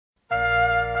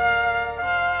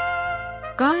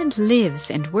God lives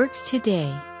and works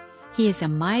today. He is a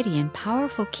mighty and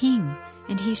powerful King,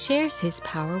 and He shares His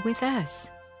power with us.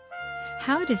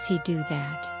 How does He do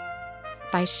that?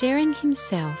 By sharing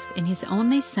Himself in His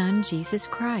only Son, Jesus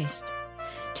Christ.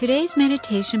 Today's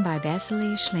meditation by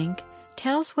Basilea Schlink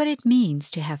tells what it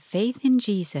means to have faith in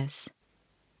Jesus.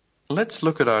 Let's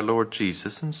look at our Lord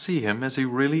Jesus and see Him as He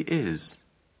really is.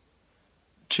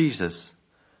 Jesus,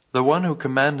 the one who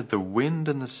commanded the wind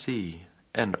and the sea,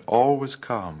 and all was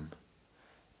calm.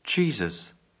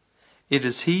 Jesus, it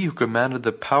is He who commanded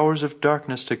the powers of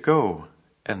darkness to go,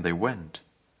 and they went.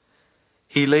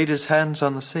 He laid His hands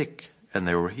on the sick, and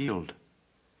they were healed.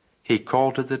 He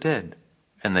called to the dead,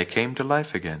 and they came to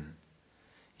life again.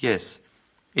 Yes,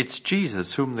 it's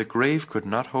Jesus whom the grave could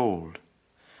not hold.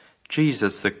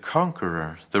 Jesus, the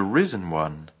conqueror, the risen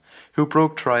one, who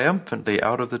broke triumphantly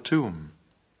out of the tomb.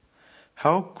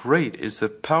 How great is the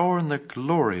power and the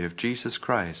glory of Jesus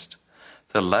Christ,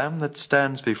 the Lamb that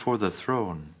stands before the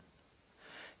throne.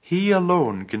 He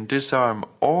alone can disarm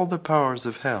all the powers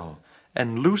of hell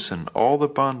and loosen all the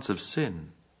bonds of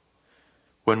sin.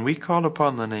 When we call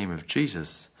upon the name of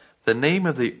Jesus, the name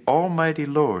of the Almighty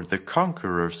Lord, the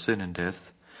conqueror of sin and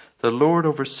death, the Lord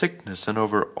over sickness and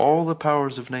over all the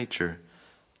powers of nature,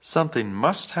 something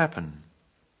must happen.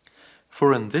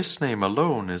 For in this name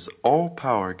alone is all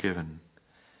power given.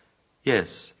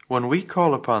 Yes, when we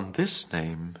call upon this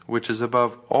name, which is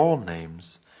above all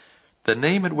names, the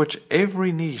name at which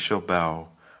every knee shall bow,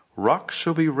 rocks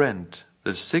shall be rent,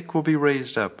 the sick will be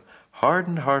raised up,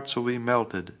 hardened hearts will be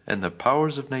melted, and the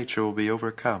powers of nature will be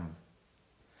overcome.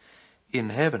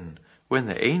 In heaven, when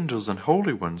the angels and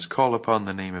holy ones call upon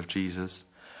the name of Jesus,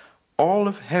 all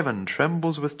of heaven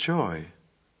trembles with joy.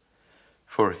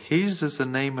 For His is the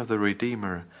name of the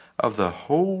Redeemer of the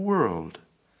whole world.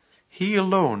 He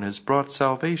alone has brought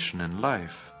salvation and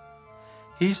life.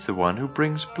 He's the one who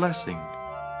brings blessing.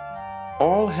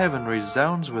 All heaven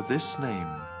resounds with this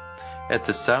name. At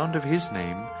the sound of His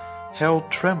name, hell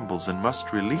trembles and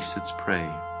must release its prey.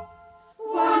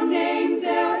 One name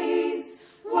there is,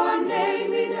 one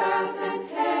name in earth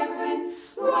and heaven,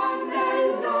 one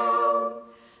alone.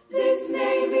 This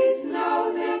name is now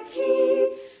the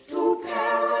key to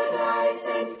paradise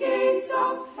and gates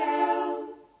of hell.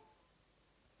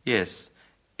 Yes,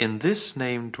 in this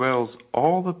name dwells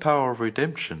all the power of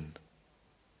redemption.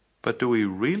 But do we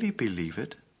really believe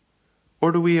it?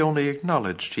 Or do we only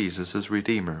acknowledge Jesus as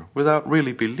Redeemer without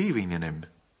really believing in Him?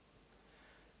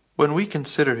 When we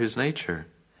consider His nature,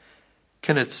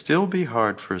 can it still be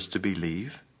hard for us to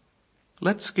believe?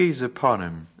 Let's gaze upon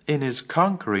Him in His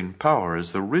conquering power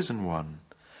as the risen one,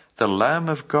 the Lamb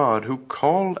of God who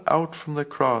called out from the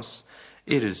cross,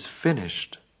 "It is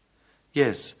finished."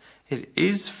 Yes, it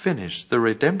is finished, the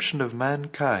redemption of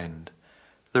mankind,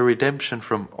 the redemption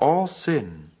from all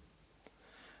sin.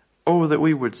 Oh, that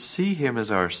we would see Him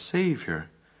as our Savior,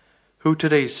 who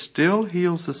today still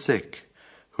heals the sick,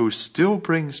 who still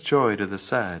brings joy to the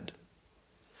sad.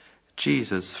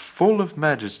 Jesus, full of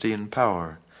majesty and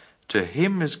power, to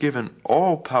Him is given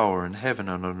all power in heaven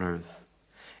and on earth.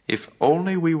 If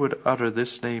only we would utter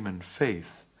this name in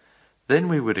faith, then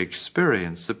we would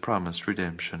experience the promised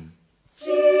redemption.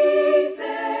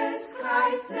 Jesus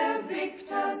Christ, the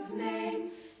victor's name,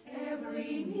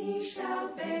 every knee shall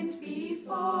bend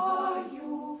before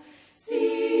you.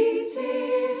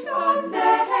 Seated on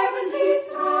the heavenly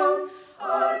throne,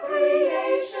 all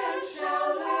creation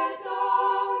shall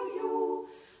adore you.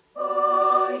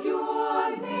 For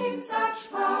your name such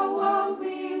power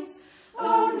wields,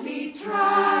 only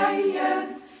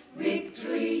triumph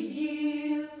victory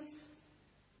yields.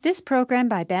 This program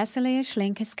by Basilea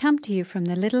Schlink has come to you from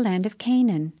the little land of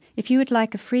Canaan. If you would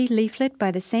like a free leaflet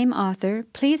by the same author,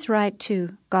 please write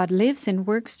to God Lives and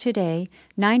Works Today,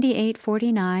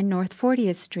 9849 North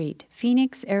 40th Street,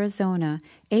 Phoenix, Arizona,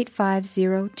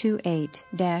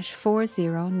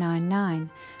 85028-4099.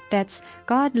 That's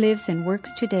God Lives and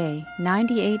Works Today,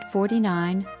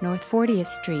 9849 North 40th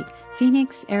Street,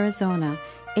 Phoenix, Arizona,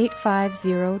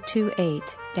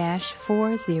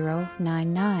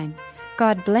 85028-4099.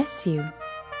 God bless you.